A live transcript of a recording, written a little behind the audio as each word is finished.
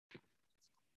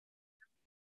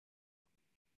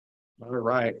All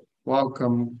right.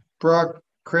 Welcome, Brooke,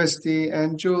 Christy,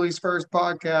 and Julie's first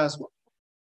podcast.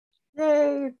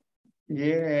 Yay.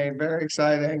 Yay, very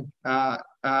exciting.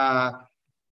 So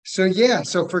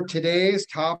for today's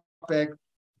topic,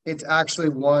 it's actually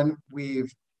one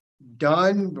we've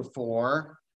done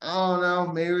before. I don't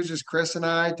know, maybe it was just Chris and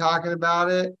I talking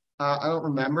about it. I don't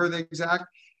remember the exact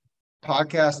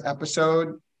podcast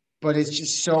episode, but it's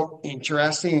just so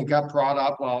interesting. It got brought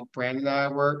up while Brandon and I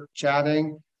were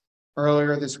chatting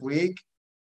earlier this week.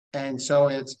 And so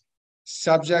it's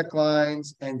subject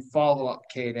lines and follow-up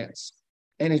cadence.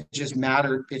 And it just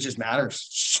matters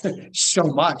so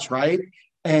much, right?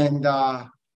 And I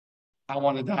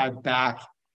want to dive back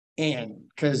in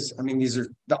because I mean these are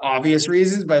the obvious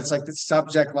reasons, but it's like the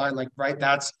subject line, like right,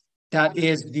 that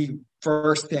is the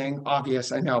first thing,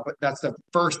 obvious, I know, but that's the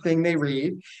first thing they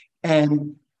read.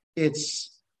 And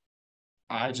it's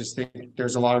I just think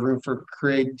there's a lot of room for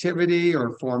creativity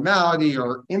or formality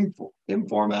or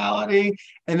informality.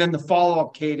 And then the follow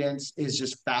up cadence is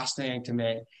just fascinating to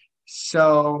me.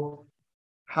 So,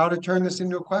 how to turn this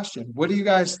into a question? What do you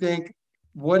guys think?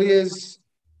 What is,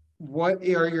 what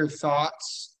are your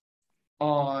thoughts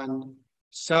on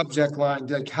subject line?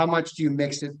 Like, how much do you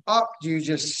mix it up? Do you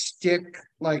just stick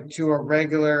like to a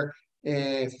regular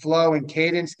flow and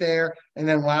cadence there? And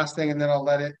then last thing, and then I'll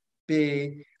let it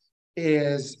be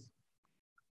is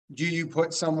do you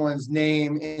put someone's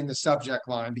name in the subject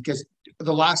line? Because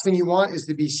the last thing you want is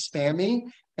to be spammy.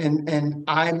 And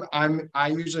I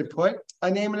usually put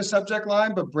a name in a subject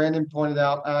line, but Brandon pointed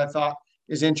out, and I thought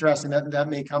is interesting that that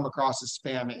may come across as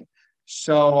spammy.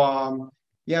 So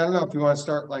yeah, I don't know if you want to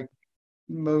start like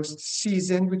most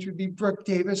seasoned, which would be Brooke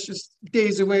Davis, just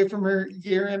days away from her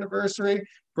year anniversary.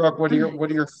 Brooke, what are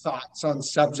your thoughts on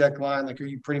subject line? Like, are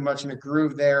you pretty much in a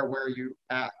groove there? Where are you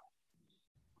at?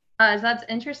 So that's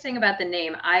interesting about the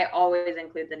name. I always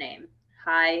include the name,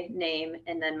 hi, name,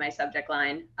 and then my subject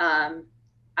line.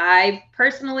 I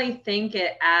personally think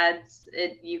it adds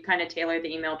it. You kind of tailor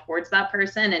the email towards that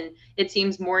person, and it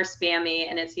seems more spammy,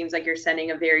 and it seems like you're sending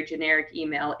a very generic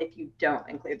email if you don't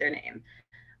include their name.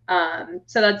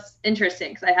 So that's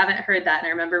interesting because I haven't heard that, and I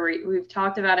remember we've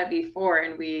talked about it before,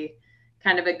 and we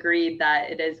kind of agreed that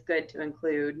it is good to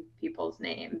include people's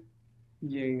name.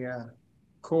 Yeah, yeah.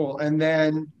 Cool. And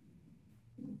then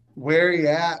where are you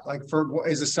at? Like, for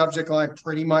is the subject line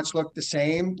pretty much look the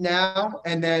same now?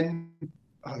 And then,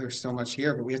 oh, there's so much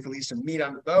here, but we have to leave some meat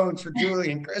on the bones for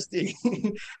Julie and Christy.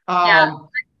 Yeah, um,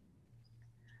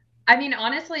 I mean,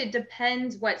 honestly, it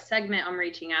depends what segment I'm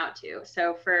reaching out to.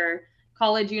 So for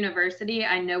college university,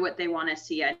 I know what they want to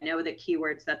see. I know the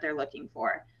keywords that they're looking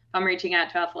for. If I'm reaching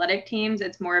out to athletic teams,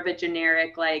 it's more of a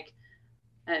generic like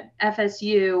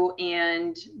FSU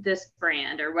and this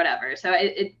brand or whatever. So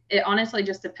it honestly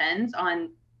just depends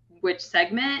on which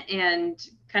segment and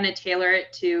kind of tailor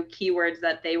it to keywords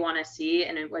that they want to see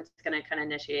and what's going to kind of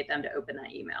initiate them to open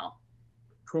that email.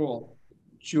 cool.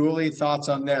 Julie, thoughts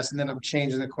on this? And then I'm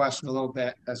changing the question a little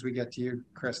bit as we get to you,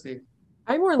 Christy.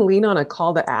 I more lean on a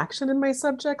call to action in my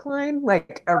subject line,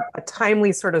 like a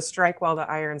timely sort of strike while the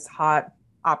iron's hot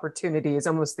opportunity is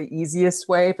almost the easiest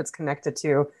way if it's connected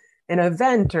to an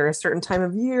event or a certain time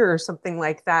of year or something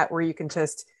like that, where you can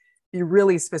just be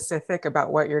really specific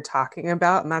about what you're talking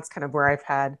about. And that's kind of where I've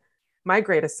had my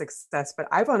greatest success. But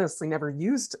I've honestly never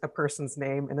used a person's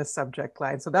name in a subject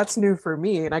line. So that's new for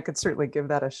me. And I could certainly give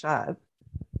that a shot.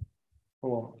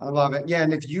 Cool. I love it. Yeah.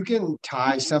 And if you can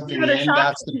tie something Give it a in, shot.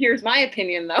 that's the Here's my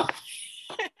opinion, though.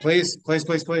 please, please,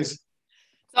 please, please.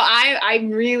 So I'm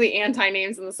really anti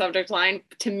names in the subject line.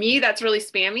 To me, that's really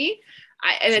spammy.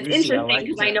 And it's Juicy, I interesting like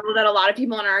because that. I know that a lot of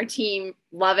people on our team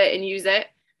love it and use it.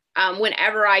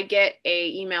 Whenever I get a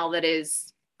email that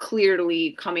is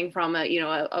clearly coming from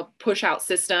a push out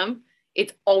system,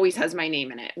 it always has my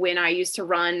name in it. When I used to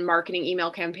run marketing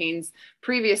email campaigns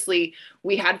previously,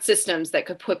 we had systems that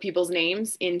could put people's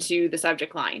names into the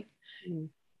subject line. Mm.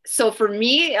 So for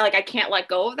me, like, I can't let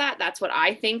go of that. That's what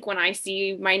I think when I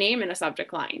see my name in a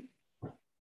subject line.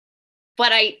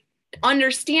 But I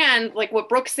understand like what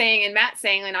Brooke's saying and Matt's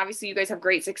saying, and obviously you guys have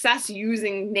great success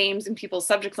using names in people's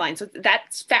subject lines. So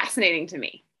that's fascinating to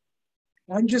me.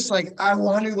 I'm just like, I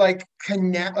want to like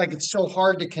connect, like it's so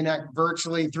hard to connect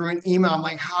virtually through an email. I'm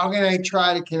like, how can I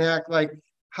try to connect? Like,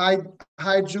 hi,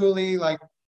 hi, Julie, like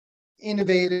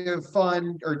innovative,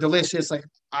 fun, or delicious. Like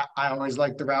I always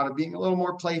like the route of being a little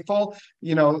more playful,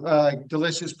 like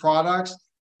delicious products.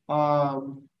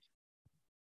 Um,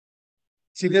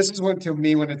 See, this is what to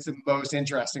me when it's the most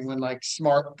interesting, when like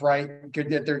smart, bright,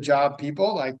 good at their job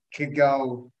people like could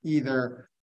go either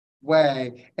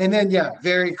way. And then yeah,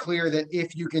 very clear that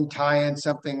if you can tie in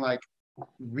something like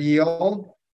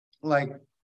real, like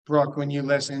Brooke, when you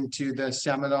listen to the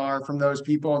seminar from those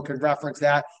people and could reference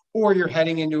that, or you're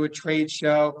heading into a trade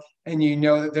show and you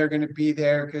know that they're going to be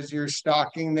there because you're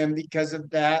stalking them because of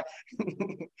that.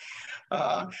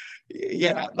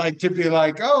 Yeah, like to be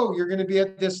like, oh, you're going to be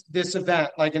at this event,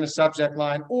 like in a subject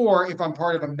line, or if I'm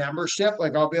part of a membership,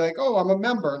 like I'll be like, oh, I'm a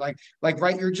member, like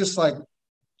right, you're just like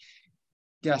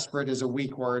desperate is a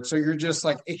weak word, so you're just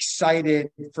like excited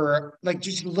for like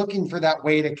just looking for that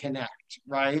way to connect,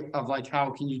 right? Of like, how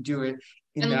can you do it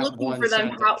in And that looking one for them,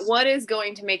 sentence? what is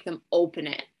going to make them open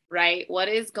it, right? What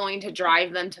is going to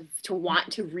drive them to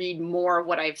want to read more of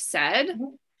what I've said?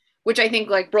 Which I think,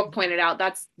 like Brooke pointed out,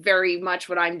 that's very much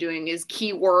what I'm doing is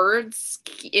keywords,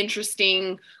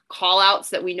 interesting call outs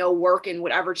that we know work in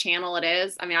whatever channel it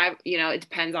is. I mean, it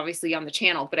depends obviously on the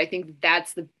channel, but I think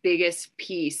that's the biggest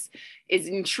piece is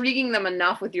intriguing them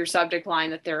enough with your subject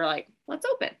line that they're like, let's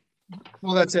open.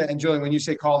 Well, that's it. And Julie, when you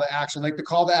say call to action, like the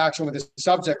call to action with the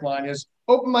subject line is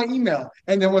open my email.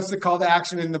 And then what's the call to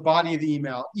action in the body of the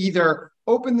email? Either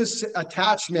open this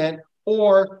attachment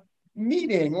or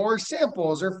meeting or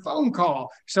samples or phone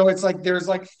call. So it's like there's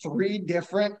like 3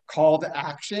 different call to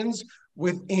actions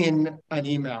within an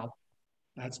email.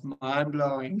 That's mind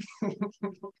blowing.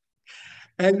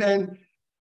 And then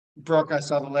Brooke, I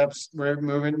saw the lips. We're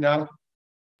moving now.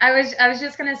 I was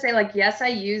just gonna say, like, yes, I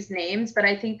use names, but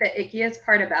I think the ickiest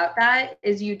part about that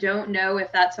is you don't know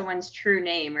if that's someone's true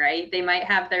name, right? They might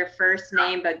have their first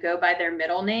name but go by their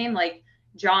middle name, like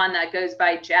John that goes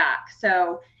by Jack.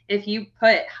 So if you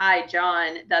put hi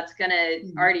John, that's gonna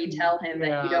already tell him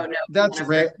that you don't know. That's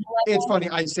rare. It's funny.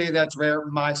 I say that's rare.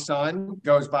 My son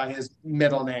goes by his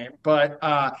middle name, but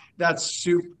that's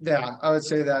super. Yeah, I would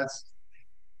say that's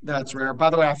rare.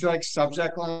 By the way, I feel like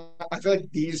subject line. I feel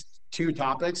like these 2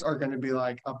 topics are going to be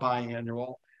like a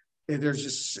biannual.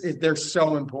 They're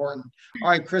so important. All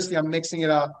right, Christy, I'm mixing it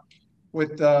up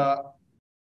with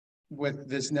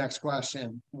this next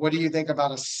question. What do you think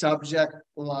about a subject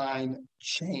line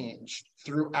change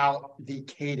throughout the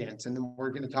cadence? And then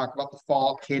we're going to talk about the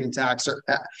fall cadence acts.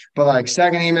 But like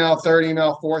second email, third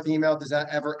email, fourth email, does that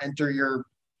ever enter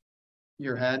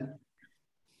your head?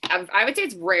 I would say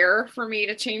it's rare for me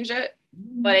to change it,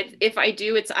 but if I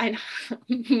do,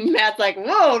 Matt's like,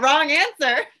 whoa, wrong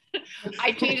answer.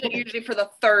 I change it usually for the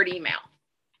third email.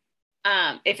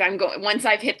 If I'm going, once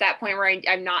I've hit that point where I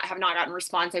have not gotten a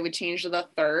response, I would change to the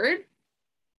third.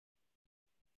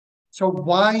 So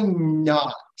why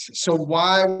not? So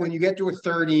why, when you get to a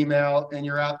third email and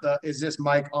you're at the, is this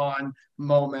mic on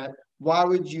moment, why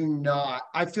would you not?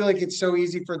 I feel like it's so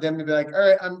easy for them to be like, all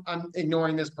right, I'm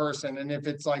ignoring this person. And if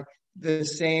it's like the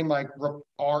same, like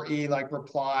RE, like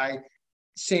reply,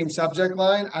 same subject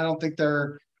line, I don't think I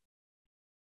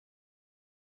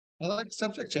like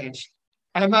subject change.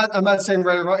 I'm not saying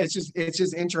right or wrong. It's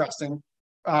just interesting.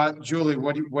 Julie,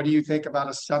 what do you think about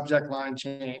a subject line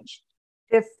change?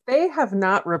 If they have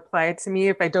not replied to me,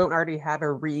 if I don't already have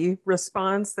a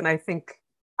response, then I think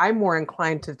I'm more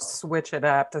inclined to switch it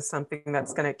up to something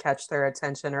that's going to catch their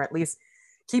attention or at least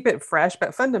keep it fresh.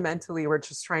 But fundamentally, we're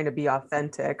just trying to be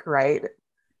authentic, right?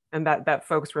 And that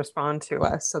folks respond to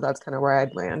us. So that's kind of where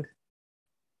I'd land.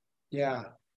 Yeah.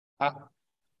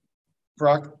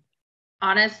 Brooke?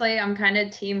 Honestly, I'm kind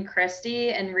of team Christy,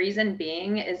 and reason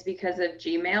being is because of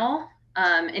Gmail.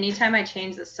 Anytime I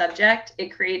change the subject, it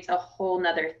creates a whole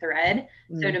nother thread.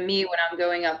 So to me, when I'm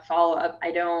going up follow up,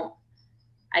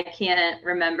 I can't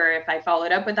remember if I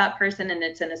followed up with that person and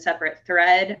it's in a separate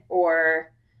thread,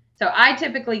 or so I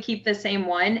typically keep the same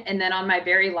one. And then on my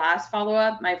very last follow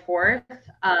up, my fourth,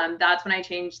 that's when I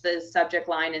change the subject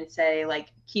line and say like,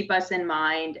 keep us in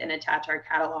mind and attach our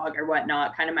catalog or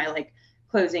whatnot, kind of my like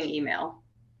closing email.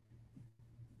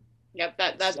 Yep,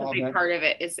 that's a big part of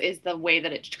it is the way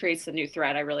that it creates a new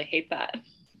thread. I really hate that.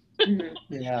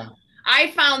 Yeah.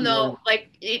 I found though,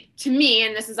 like to me,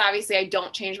 and this is obviously I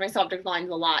don't change my subject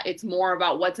lines a lot. It's more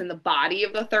about what's in the body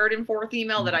of the third and fourth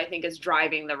email that I think is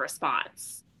driving the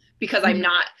response, because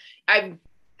I'm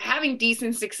having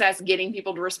decent success getting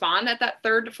people to respond at that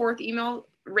third to fourth email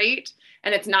rate,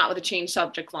 and it's not with a changed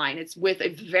subject line. It's with a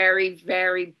very,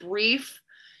 very brief,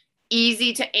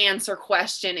 easy to answer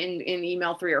question in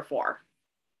email 3 or 4.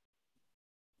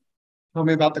 Tell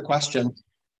me about the question.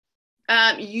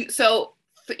 So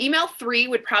email 3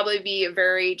 would probably be a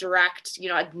very direct,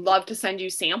 I'd love to send you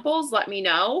samples. Let me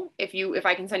know if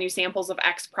I can send you samples of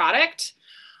X product.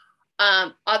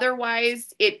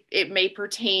 Otherwise it may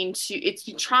pertain to, it's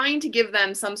trying to give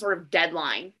them some sort of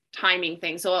deadline timing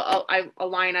thing. So a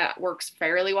line that works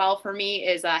fairly well for me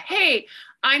is hey,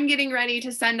 I'm getting ready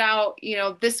to send out,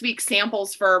 this week's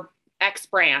samples for X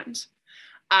brand.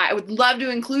 I would love to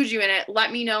include you in it.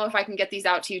 Let me know if I can get these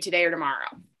out to you today or tomorrow.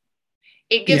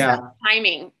 It gives them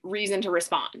timing reason to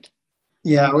respond.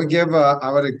 Yeah,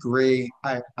 I would agree.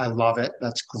 I love it.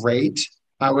 That's great.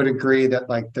 I would agree that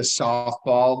like the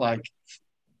softball, like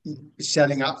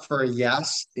setting up for a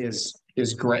yes is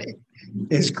great.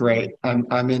 Is great.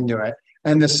 I'm into it.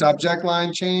 And the subject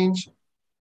line change,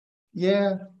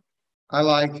 yeah, I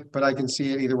like, but I can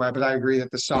see it either way. But I agree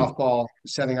that the softball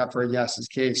setting up for a yes is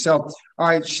key. So, all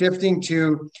right, shifting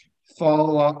to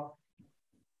follow up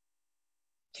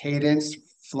cadence,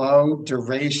 flow,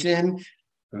 duration.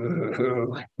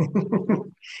 Ooh.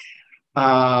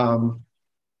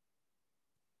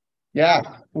 Yeah.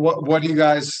 What do you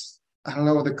guys, I don't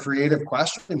know the creative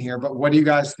question here, but what do you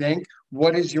guys think?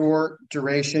 What is your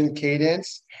duration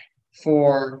cadence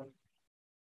for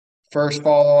first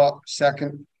follow-up,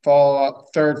 second follow-up,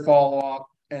 third follow-up,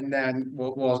 and then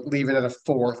we'll leave it at a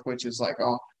fourth, which is like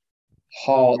a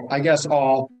halt. I guess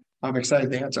all I'm excited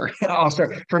to answer. Also,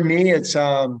 for me, it's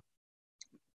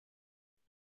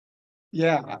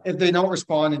yeah, if they don't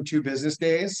respond in 2 business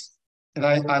days, and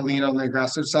I lean on the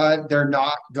aggressive side, they're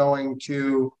not going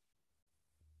to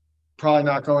probably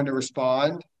not going to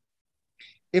respond.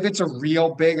 If it's a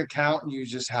real big account and you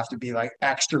just have to be like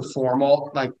extra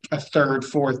formal, like a third,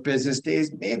 fourth business days,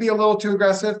 maybe a little too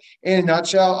aggressive. In a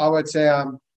nutshell, I would say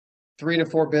 3 to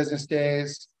 4 business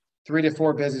days, 3 to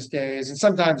 4 business days. And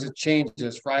sometimes it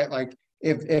changes, right? Like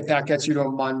if that gets you to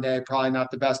a Monday, probably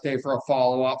not the best day for a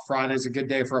follow-up. Friday's a good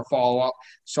day for a follow-up.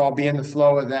 So I'll be in the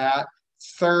flow of that.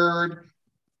 Third,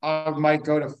 I might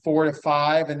go to 4 to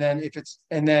 5. And then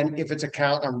if it's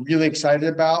account I'm really excited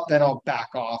about, then I'll back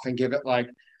off and give it like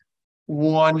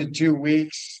 1 to 2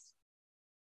 weeks.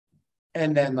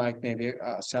 And then like maybe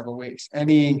several weeks.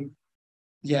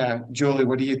 Yeah, Julie,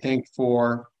 what do you think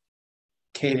for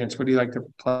cadence? What do you like to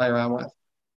play around with?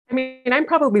 I mean, I'm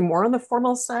probably more on the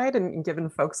formal side and giving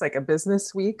folks like a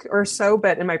business week or so,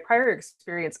 but in my prior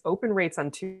experience, open rates on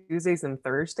Tuesdays and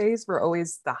Thursdays were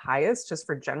always the highest just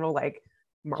for general like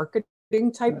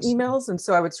marketing type emails. And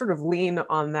so I would sort of lean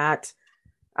on that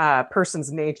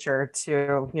person's nature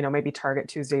to, maybe target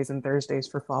Tuesdays and Thursdays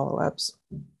for follow-ups.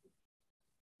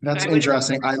 That's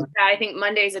interesting. I think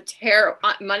Monday is a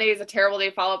terrible day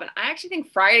to follow up. And I actually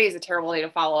think Friday is a terrible day to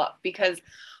follow up because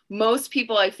most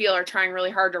people I feel are trying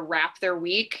really hard to wrap their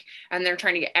week and they're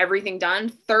trying to get everything done.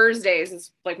 Thursdays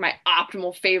is like my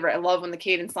optimal favorite. I love when the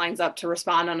cadence lines up to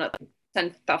respond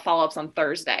send the follow-ups on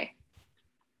Thursday.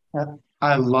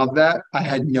 I love that. I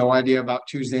had no idea about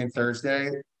Tuesday and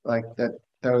Thursday, like that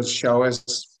those show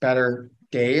as better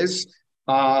days.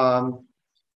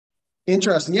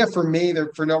 Interesting. Yeah, for me,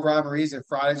 for no rhyme or reason,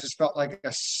 Friday just felt like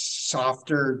a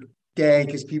softer day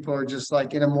because people are just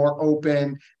like in a more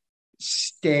open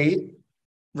state,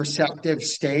 receptive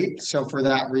state. So for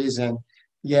that reason,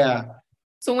 yeah.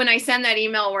 So when I send that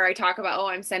email where I talk about,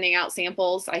 I'm sending out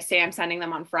samples, I say I'm sending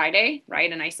them on Friday,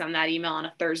 right? And I send that email on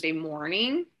a Thursday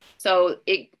morning. So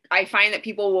I find that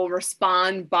people will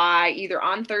respond by either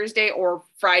on Thursday or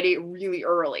Friday really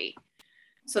early.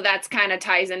 So that's kind of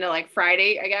ties into like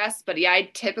Friday, I guess. But yeah, I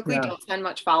typically don't send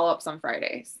much follow-ups on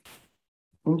Fridays.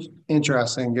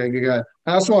 Interesting. Good.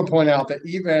 I also want to point out that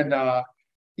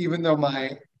even though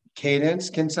my cadence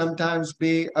can sometimes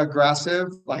be aggressive,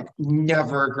 like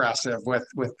never aggressive with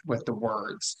the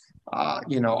words,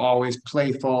 always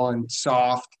playful and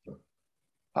soft,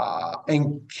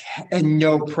 and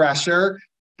no pressure.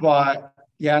 But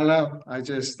yeah, I don't know. I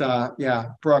just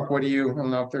Brooke, I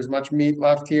don't know if there's much meat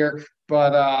left here,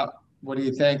 but what do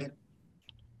you think?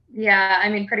 Yeah, I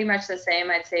mean, pretty much the same.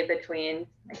 I'd say between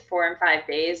like 4 and 5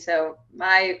 days. So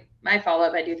my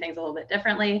follow-up, I do things a little bit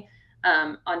differently.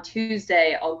 On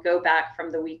Tuesday, I'll go back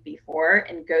from the week before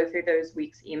and go through those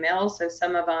week's emails. So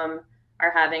some of them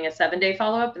are having a 7-day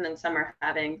follow-up and then some are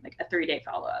having like a 3-day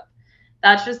follow-up.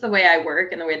 That's just the way I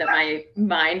work and the way that my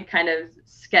mind kind of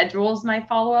schedules my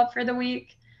follow-up for the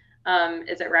week.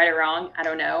 Is it right or wrong? I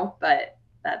don't know, but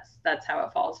that's how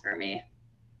it falls for me.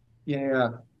 Yeah,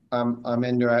 I'm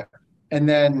into it. And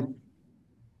then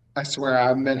I swear I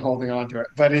haven't been holding on to it,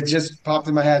 but it just popped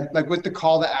in my head, like with the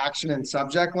call to action and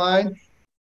subject line.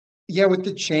 Yeah, with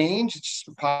the change, it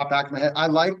just popped back in my head. I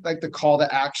like the call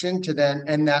to action to then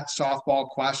end that softball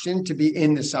question to be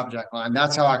in the subject line.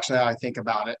 That's how actually I think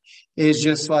about it. Is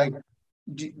just like,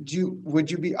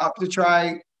 would you be up to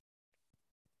try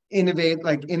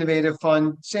innovative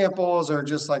fun samples, or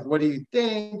just like, what do you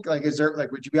think? Like, is there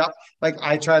like, would you be up? Like,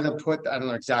 I try to put, I don't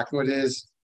know exactly what it is,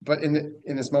 but in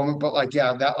this moment, but like,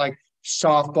 yeah, that like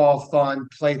softball, fun,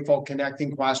 playful,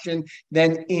 connecting question,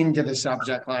 then into the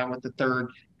subject line with the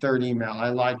third email. I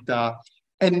like that.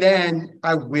 And then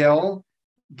I will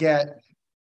get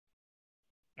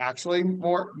actually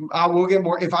more, I will get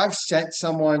more. If I've sent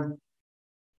someone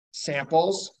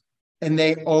samples and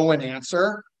they owe an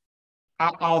answer,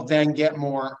 I'll then get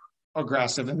more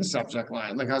aggressive in the subject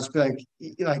line. Like I'll just be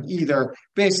like either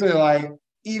basically like,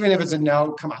 even if it's a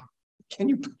no, come on, can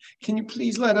you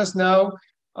please let us know?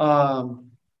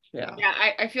 Yeah. Yeah,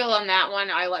 I feel on that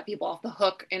one, I let people off the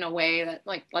hook in a way that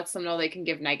like lets them know they can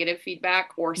give negative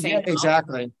feedback or say no.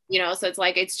 Exactly. So it's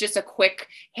like, it's just a quick,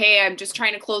 hey, I'm just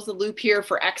trying to close the loop here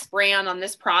for X brand on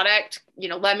this product.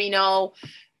 Let me know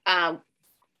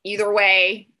either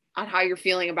way on how you're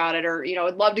feeling about it, or,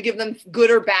 I'd love to give them good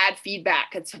or bad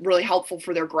feedback. It's really helpful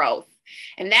for their growth.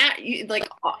 And that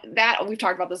we've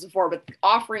talked about this before, but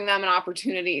offering them an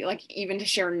opportunity, like even to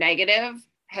share negative,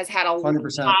 has had a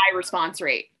 100%. high response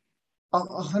rate.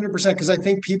 100%, because I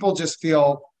think people just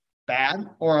feel bad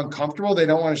or uncomfortable. They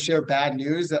don't want to share bad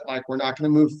news that like we're not going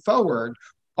to move forward,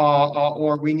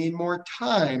 or we need more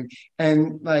time.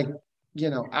 And like,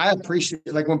 I appreciate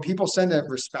like when people send a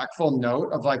respectful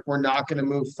note of like we're not going to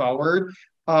move forward.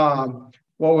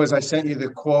 I sent you the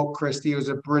quote, Christy. It was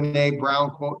a Brene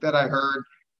Brown quote that I heard.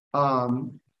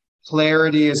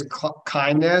 Clarity is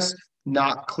kindness,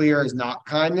 not clear is not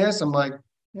kindness. I'm like,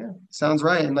 yeah, sounds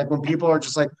right. And like when people are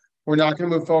just like, we're not going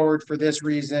to move forward for this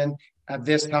reason at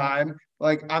this time.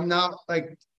 Like, I'm not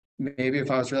like, maybe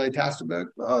if I was really attached to it,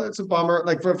 oh, that's a bummer.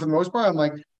 Like for the most part, I'm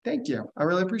like, thank you. I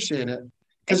really appreciate it.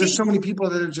 Because there's so many people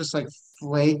that are just like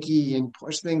flaky and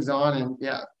push things on. And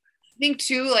yeah. I think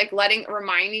too, like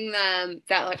reminding them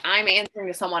that like I'm answering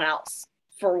to someone else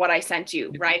for what I sent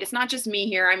you, right? It's not just me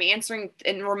here. I'm answering,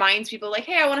 and reminds people like,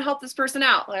 hey, I want to help this person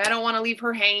out. Like, I don't want to leave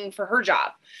her hanging for her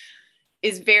job.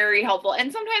 Is very helpful.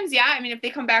 And sometimes, yeah, I mean, if they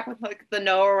come back with like the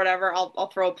no or whatever, I'll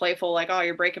throw a playful like, oh,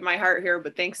 you're breaking my heart here,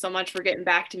 but thanks so much for getting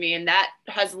back to me. And that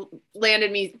has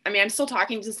landed me. I mean, I'm still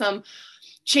talking to some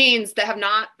chains that have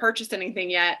not purchased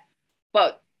anything yet,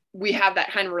 but we have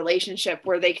that kind of relationship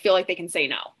where they feel like they can say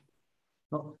no.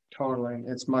 Oh, totally.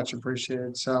 It's much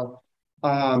appreciated. So,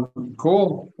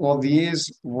 cool. Well,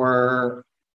 these were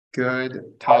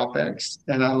good topics,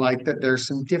 and I like that there's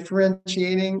some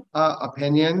differentiating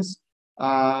opinions.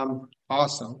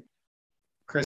 Awesome.